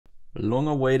Long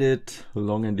awaited,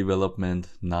 long in development,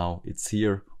 now it's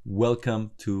here.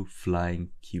 Welcome to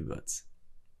Flying Keywords.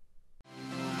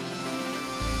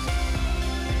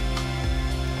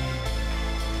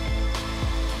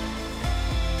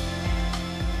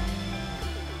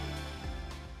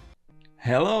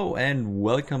 Hello and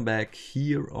welcome back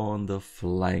here on the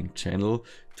Flying channel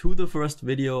to the first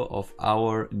video of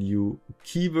our new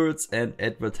keywords and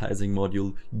advertising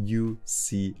module you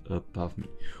see above me.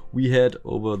 We had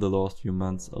over the last few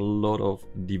months a lot of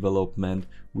development.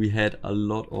 We had a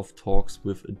lot of talks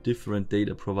with different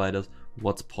data providers,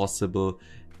 what's possible,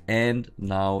 and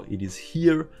now it is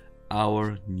here,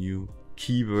 our new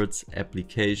keywords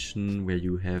application where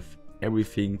you have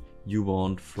everything you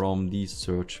want, from the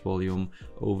search volume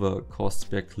over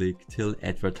cost per click till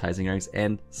advertising ranks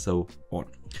and so on.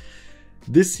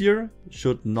 This year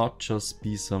should not just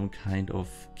be some kind of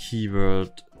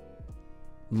keyword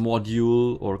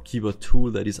module or keyword tool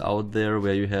that is out there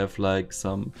where you have like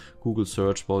some Google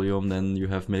search volume, then you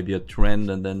have maybe a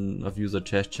trend and then a user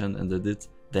suggestion and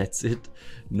that's it.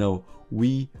 No,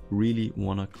 we really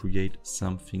want to create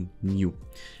something new.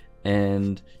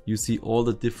 And you see all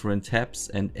the different tabs,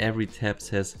 and every tab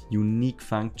has unique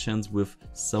functions with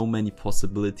so many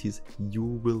possibilities you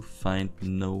will find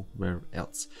nowhere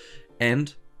else.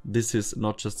 And this is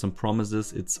not just some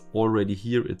promises, it's already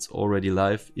here, it's already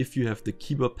live. If you have the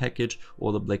keyword package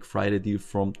or the Black Friday deal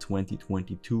from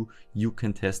 2022, you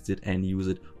can test it and use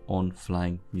it on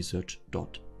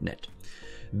flyingresearch.net.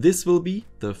 This will be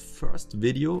the first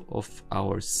video of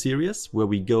our series where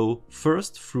we go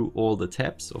first through all the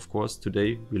tabs. Of course,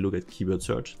 today we look at keyword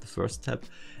search, the first tab.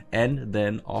 And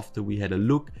then after we had a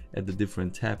look at the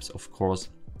different tabs, of course,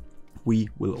 we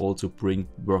will also bring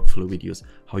workflow videos,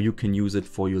 how you can use it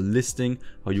for your listing,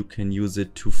 how you can use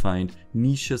it to find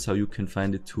niches, how you can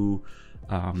find it to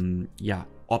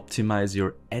optimize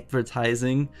your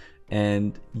advertising.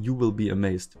 And you will be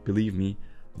amazed, believe me,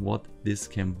 what this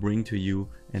can bring to you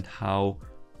and how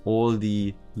all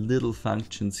the little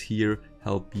functions here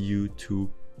help you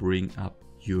to bring up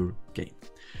your game.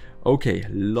 Okay,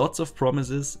 lots of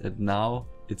promises, and now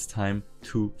it's time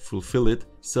to fulfill it.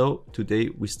 So today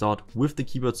we start with the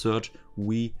keyword search.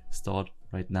 We start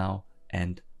right now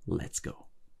and let's go.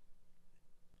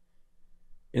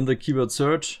 In the keyword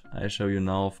search, I show you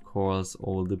now, of course,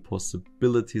 all the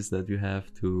possibilities that you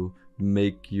have to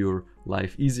make your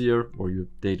life easier or your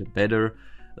data better.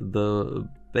 The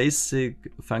basic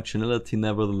functionality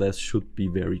nevertheless should be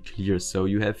very clear. So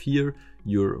you have here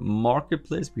your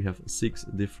marketplace. We have 6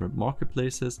 different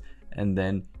marketplaces, and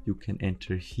then you can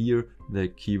enter here the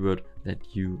keyword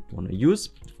that you want to use.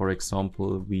 For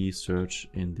example, we search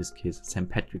in this case St.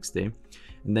 Patrick's Day,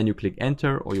 and then you click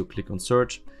enter or you click on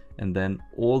search, and then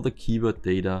all the keyword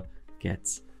data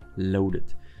gets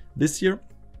loaded. This year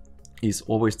is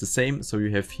always the same. So you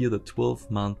have here the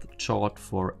 12-month chart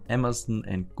for Amazon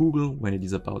and Google when it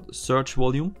is about search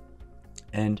volume.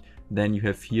 And then you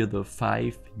have here the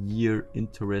 5-year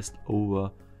interest over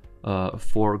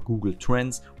for Google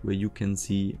Trends, where you can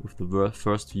see with the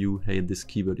first view, hey, this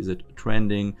keyword, is it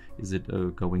trending? Is it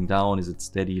going down? Is it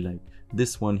steady like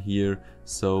this one here?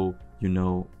 So, you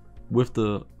know, with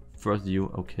the first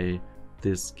view, okay,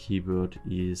 this keyword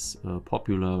is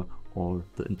popular or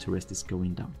the interest is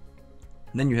going down.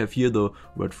 Then you have here the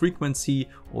word frequency,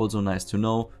 also nice to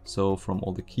know. So from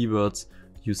all the keywords,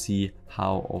 you see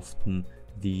how often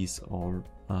these are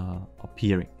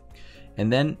appearing.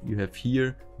 And then you have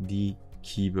here the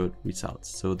keyword results.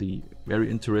 So the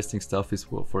very interesting stuff is,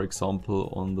 for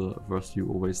example, on the first view,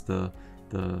 always the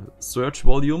search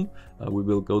volume. We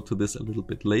will go to this a little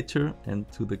bit later and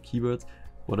to the keywords.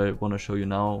 What I want to show you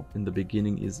now in the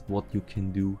beginning is what you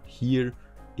can do here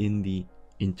in the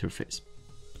interface.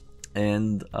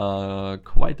 And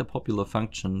quite a popular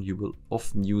function you will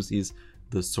often use is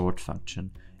the sort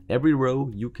function. Every row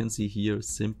you can see here,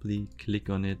 simply click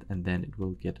on it and then it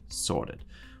will get sorted.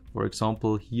 For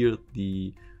example, here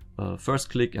the first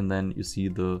click, and then you see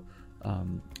the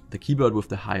keyword with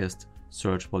the highest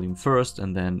search volume first,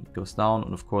 and then it goes down.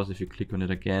 And of course, if you click on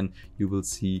it again, you will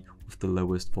see with the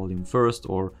lowest volume first,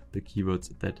 or the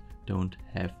keywords that don't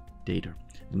have data.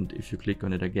 And if you click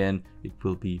on it again, it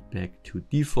will be back to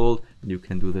default, and you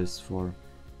can do this for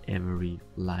every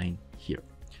line here.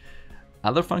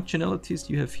 Other functionalities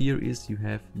you have here is you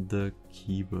have the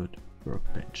keyword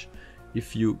workbench.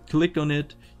 If you click on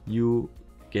it, you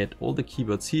get all the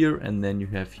keywords here, and then you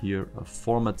have here a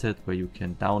formatted where you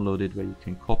can download it, where you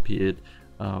can copy it,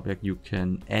 where you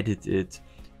can edit it.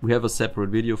 We have a separate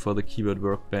video for the keyword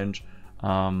workbench.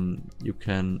 You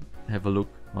can have a look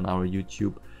on our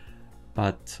YouTube.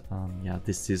 But yeah,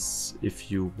 this is if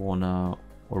you wanna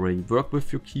already work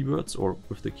with your keywords or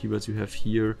with the keywords you have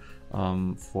here.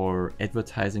 For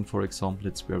advertising, for example,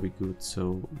 it's very good.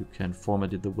 So you can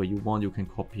format it the way you want, you can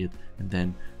copy it and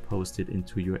then post it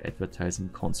into your advertising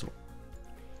console.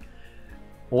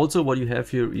 Also, what you have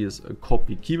here is a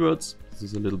copy keywords. This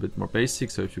is a little bit more basic.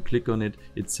 So if you click on it,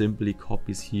 it simply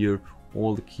copies here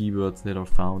all the keywords that are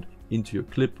found into your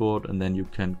clipboard, and then you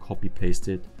can copy paste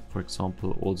it, for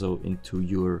example, also into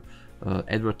your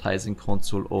advertising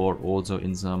console or also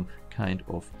in some kind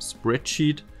of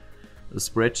spreadsheet. A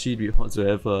spreadsheet, we also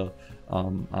have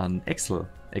an Excel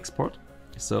export.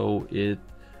 So it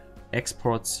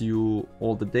exports you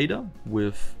all the data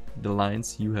with the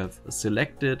lines you have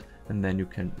selected, and then you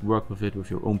can work with it with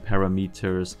your own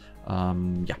parameters.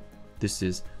 Yeah, this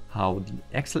is how the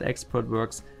Excel export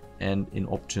works. And in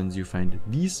options you find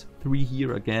these three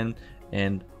here again,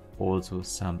 and also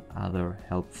some other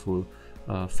helpful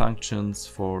functions.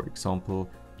 For example,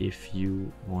 if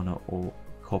you wanna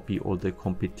copy all the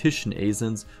competition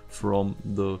ASINs from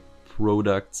the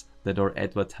products that are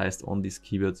advertised on these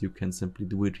keywords, you can simply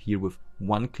do it here with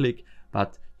one click,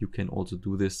 but you can also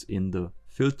do this in the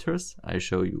filters I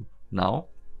show you now.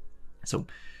 So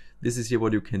this is here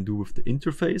what you can do with the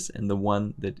interface, and the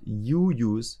one that you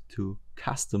use to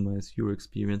customize your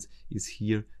experience is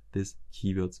here, this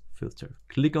keywords filter.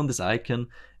 Click on this icon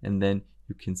and then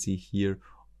you can see here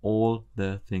all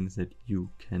the things that you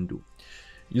can do.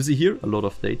 You see here a lot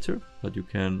of data, but you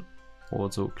can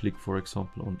also click, for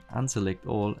example, on unselect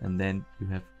all, and then you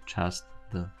have just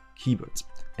the keywords.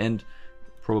 And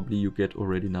probably you get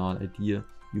already now an idea.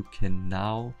 You can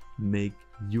now make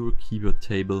your keyword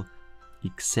table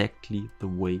exactly the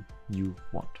way you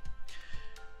want.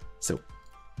 So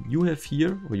you have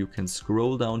here, or you can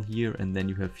scroll down here, and then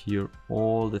you have here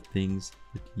all the things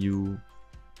that you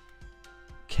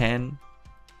can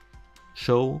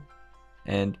show,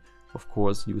 and of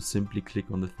course you simply click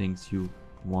on the things you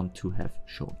want to have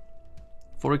shown.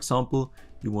 For example,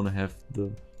 you want to have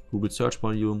the Google search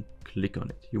volume, click on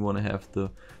it. You want to have the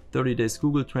 30 days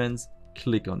Google trends,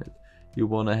 click on it. You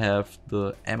want to have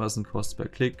the Amazon cost per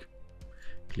click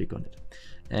on it.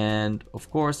 And of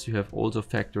course you have also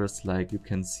factors like you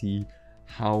can see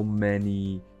how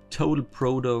many total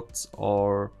products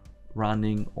are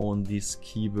running on these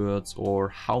keywords, or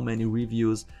how many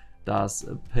reviews does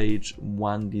page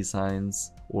one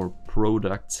designs or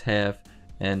products have.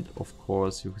 And of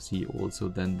course you see also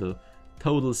then the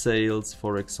total sales,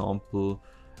 for example,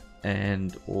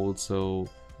 and also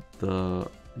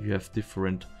you have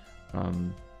different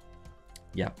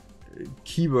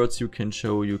keywords you can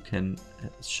show. You can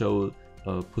show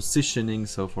positioning.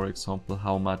 So for example,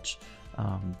 how much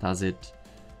does it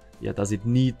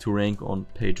need to rank on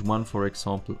page one, for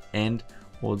example. And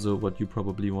also what you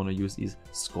probably want to use is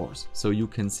scores. So you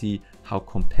can see how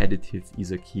competitive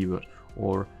is a keyword,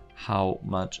 or how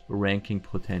much ranking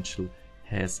potential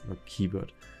has a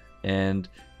keyword. And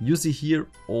you see here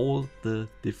all the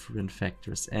different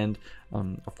factors. And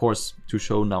of course, to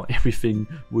show now everything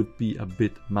would be a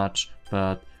bit much,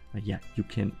 but yeah, you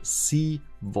can see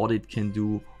what it can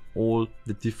do, all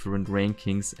the different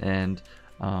rankings. And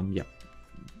yeah,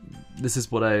 this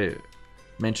is what I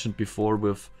mentioned before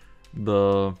with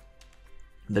that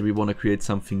we want to create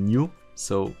something new.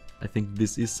 So I think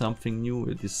this is something new.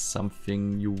 It is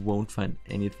something you won't find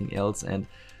anything else. And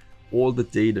all the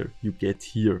data you get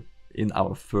here in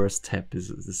our first step, this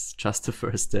is just the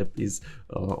first step, is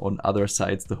on other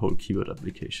sites the whole keyword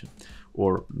application,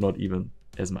 or not even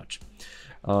as much.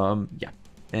 Yeah,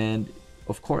 and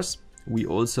of course we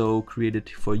also created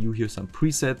for you here some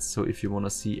presets. So if you want to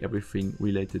see everything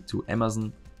related to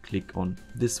Amazon, click on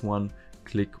this one,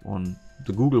 click on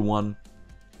the Google one.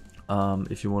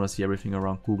 If you want to see everything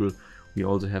around Google, we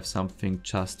also have something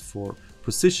just for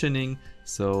positioning.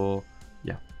 So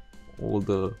yeah, all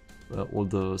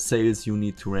the sales you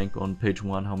need to rank on page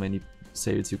one, how many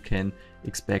sales you can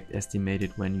expect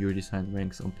estimated when your design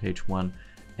ranks on page one,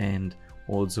 and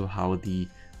also how the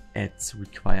ads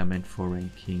requirement for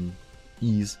ranking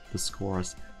is, the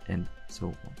scores, and so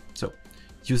on. So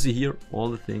you see here all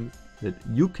the things that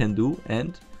you can do.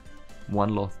 And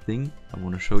one last thing I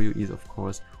want to show you is, of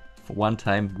course, for one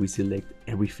time we select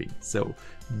everything. So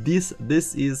this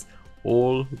is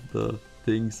all the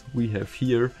things we have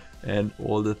here and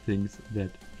all the things that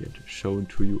get shown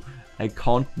to you. I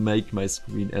can't make my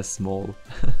screen as small,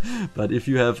 but if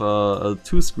you have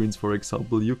two screens, for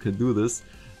example, you can do this.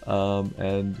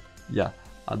 And yeah,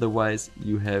 otherwise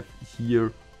you have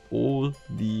here all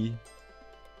the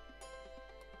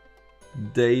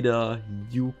data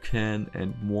you can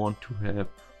and want to have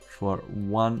for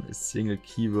one single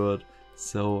keyword.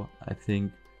 So I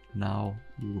think now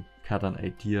you got an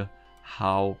idea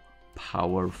how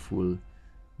powerful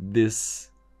this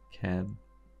can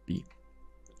be.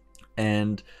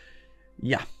 And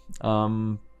yeah,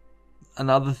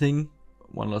 another thing,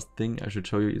 one last thing I should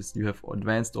show you is you have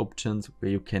advanced options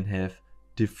where you can have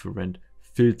different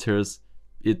filters.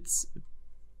 It's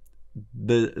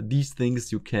these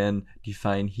things you can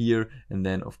define here, and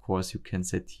then of course you can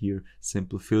set here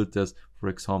simple filters. For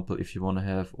example, if you want to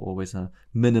have always a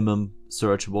minimum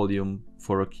search volume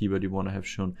for a keyword you want to have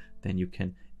shown, then you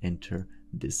can enter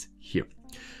this here.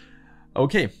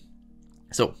 Okay,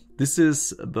 so this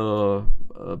is the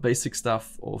basic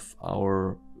stuff of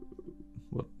our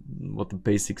what the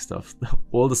basic stuff,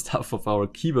 all the stuff of our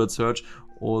keyword search,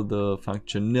 all the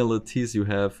functionalities you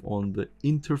have on the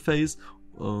interface,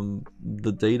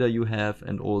 the data you have,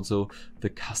 and also the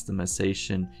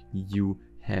customization you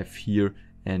have here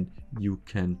and you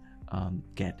can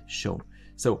get shown.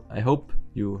 So I hope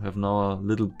you have now a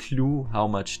little clue how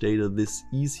much data this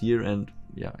is here, and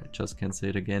yeah, I just can say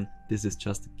it again, this is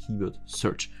just a keyword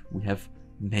search. We have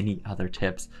many other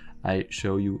tabs I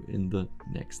show you in the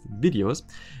next videos.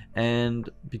 And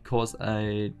because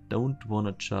I don't want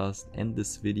to just end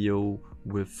this video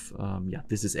with yeah,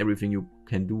 this is everything you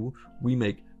can do, we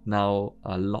make now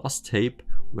a last tape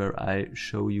where I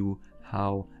show you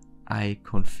how I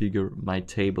configure my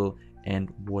table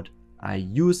and what I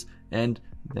use, and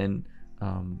then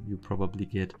you probably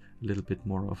get a little bit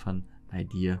more of an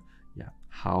idea, yeah,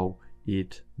 how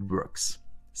it works.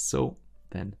 So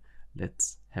then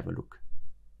let's have a look.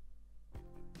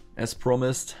 As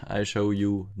promised, I show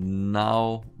you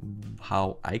now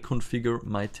how I configure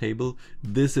my table.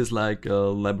 This is like a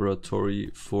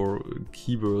laboratory for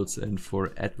keywords and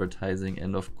for advertising,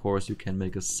 and of course you can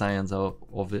make a science out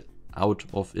of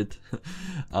it.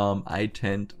 I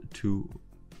tend to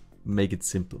make it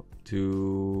simple,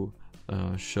 to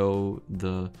show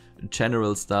the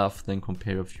general stuff, then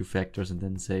compare a few factors and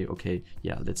then say, okay,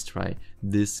 yeah, let's try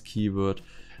this keyword.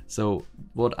 So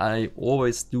what I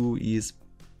always do is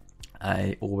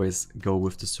I always go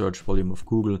with the search volume of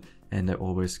Google, and I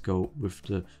always go with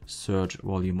the search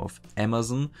volume of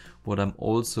Amazon. What I'm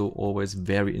also always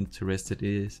very interested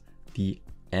in is the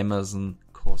Amazon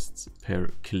costs per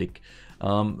click.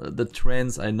 The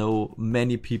trends, I know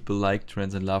many people like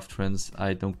trends and love trends.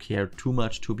 I don't care too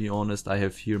much, to be honest. I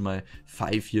have here my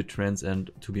 5-year trends, and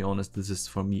to be honest, this is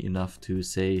for me enough to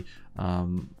say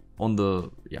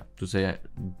to say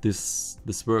this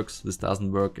works, this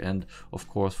doesn't work. And of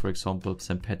course, for example,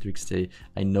 St. Patrick's Day,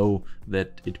 I know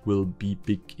that it will be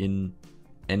big in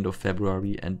end of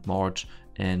February and March,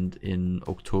 and in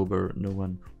October no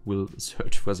one will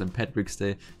search for St. Patrick's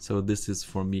Day, so this is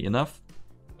for me enough.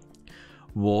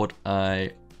 What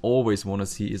I always want to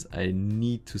see is I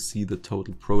need to see the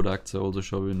total products. I'll also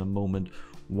show you in a moment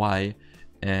why.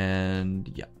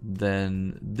 And yeah,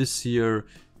 then this year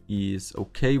is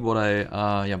okay. What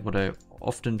I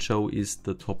often show is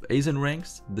the top ASIN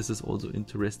ranks. This is also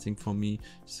interesting for me.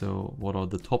 So what are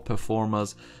the top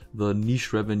performers? The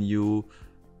niche revenue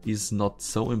is not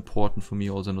so important for me,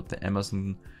 also not the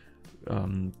Amazon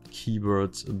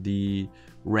keywords. The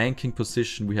ranking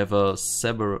position, we have a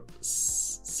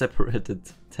separated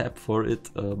tab for it.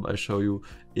 I show you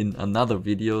in another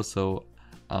video, so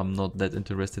I'm not that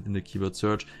interested in the keyword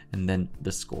search. And then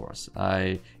the scores.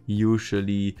 I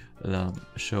usually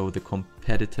show the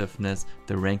competitiveness,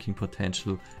 the ranking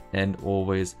potential, and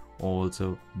always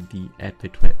also the ad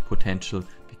potential,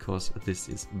 because this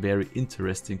is very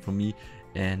interesting for me.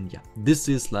 And yeah, this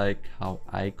is like how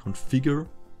I configure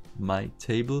my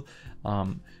table.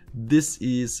 This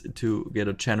is to get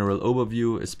a general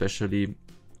overview, especially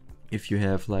if you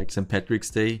have like St. Patrick's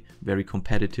Day, very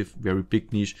competitive, very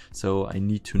big niche. So I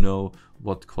need to know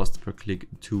what cost per click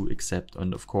to accept.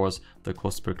 And of course, the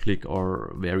cost per click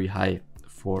are very high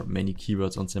for many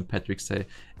keywords on St. Patrick's Day.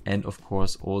 And of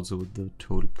course, also the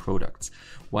total products.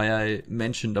 Why I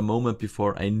mentioned a moment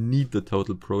before, I need the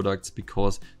total products,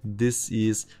 because this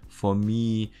is for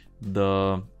me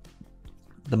the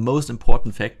most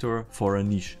important factor for a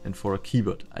niche and for a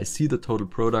keyword. I see the total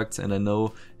products and I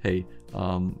know, hey,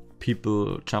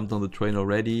 people jumped on the train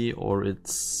already, or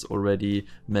it's already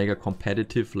mega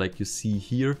competitive like you see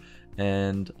here.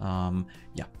 And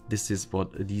yeah, this is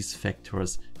what these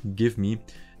factors give me.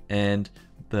 And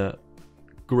the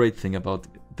great thing about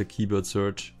the keyword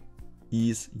search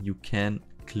is you can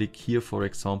click here, for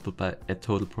example, by add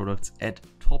total products, add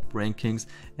top rankings,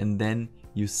 and then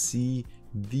you see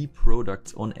the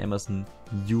products on Amazon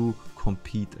you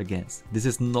compete against. This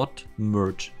is not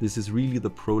merge, this is really the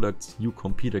products you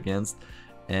compete against.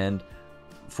 And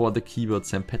for the keyword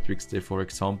St. Patrick's Day, for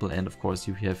example, and of course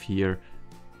you have here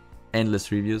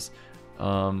endless reviews.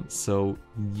 So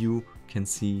you can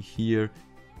see here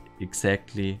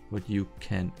exactly what you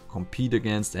can compete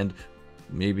against, and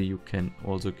maybe you can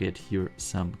also get here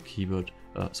some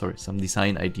some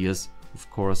design ideas, of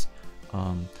course.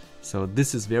 So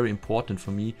this is very important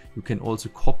for me. You can also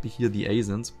copy here the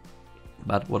ASINs,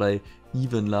 but what I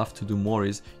even love to do more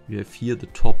is you have here the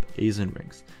top ASIN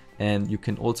ranks, and you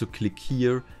can also click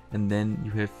here, and then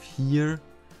you have here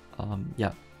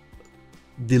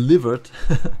delivered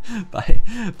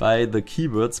by the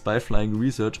keywords, by Flying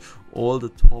Research, all the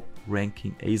top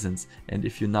ranking ASINs. And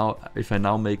if I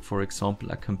now make, for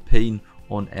example, a campaign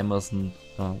on Amazon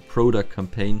product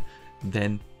campaign,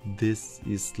 then this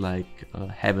is like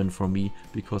heaven for me,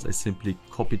 because I simply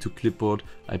copy to clipboard,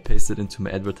 I paste it into my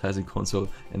advertising console,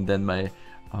 and then my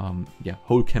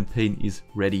whole campaign is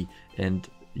ready. And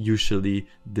usually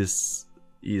this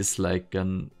is like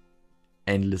an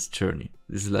endless journey.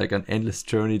 This is like an endless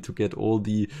journey to get all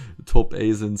the top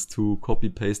ASINs, to copy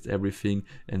paste everything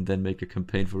and then make a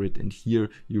campaign for it. And here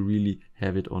you really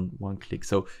have it on one click.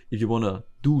 So if you want to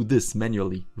do this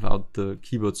manually without the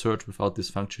keyword search, without this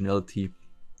functionality,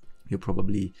 you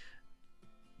probably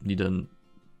need an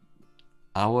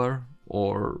hour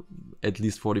or at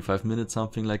least 45 minutes,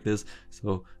 something like this.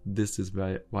 So this is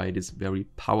why it is very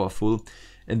powerful.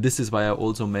 And this is why I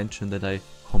also mentioned that I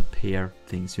compare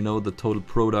things, you know, the total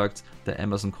product, the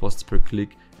Amazon costs per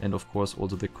click, and of course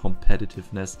also the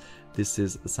competitiveness. This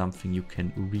is something you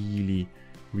can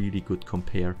really good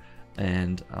compare.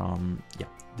 And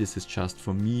this is just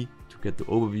for me to get the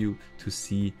overview, to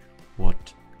see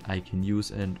what I can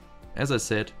use. And as I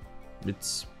said,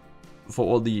 it's for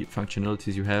all the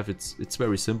functionalities you have, it's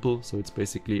very simple. So it's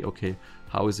basically, okay,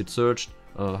 how is it searched,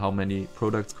 how many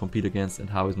products compete against, and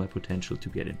how is my potential to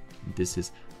get in. This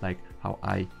is like how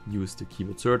I use the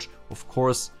keyword search. Of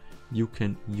course, you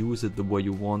can use it the way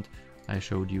you want. I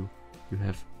showed you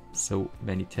have so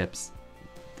many tabs.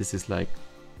 This is like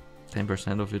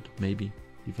 10% of it, maybe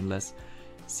even less.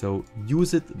 So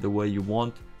use it the way you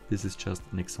want. This is just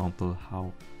an example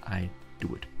how I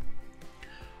do it.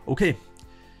 Okay,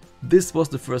 this was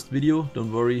the first video.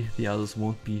 Don't worry, the others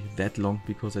won't be that long,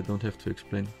 because I don't have to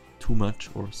explain too much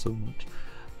or so much.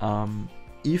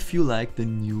 If you like the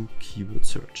new keyword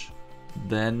search,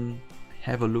 then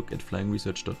have a look at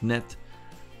flyingresearch.net.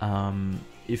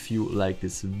 If you like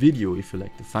this video, if you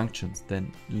like the functions,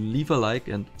 then leave a like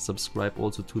and subscribe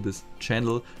also to this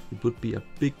channel. It would be a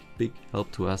big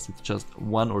help to us. It's just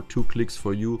 1 or 2 clicks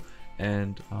for you,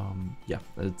 and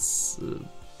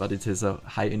but it has a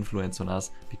high influence on us,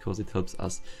 because it helps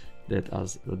us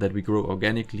that we grow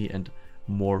organically and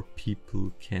more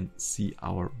people can see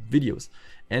our videos.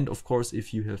 And of course,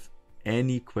 if you have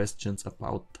any questions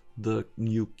about the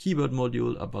new keyword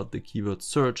module, about the keyword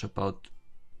search, about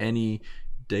any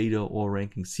data or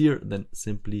rankings here, then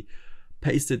simply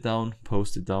paste it down,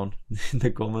 post it down in the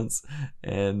comments,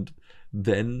 and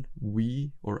then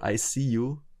I see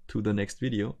you to the next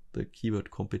video, the keyword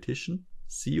competition.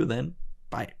 See you then.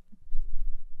 Bye.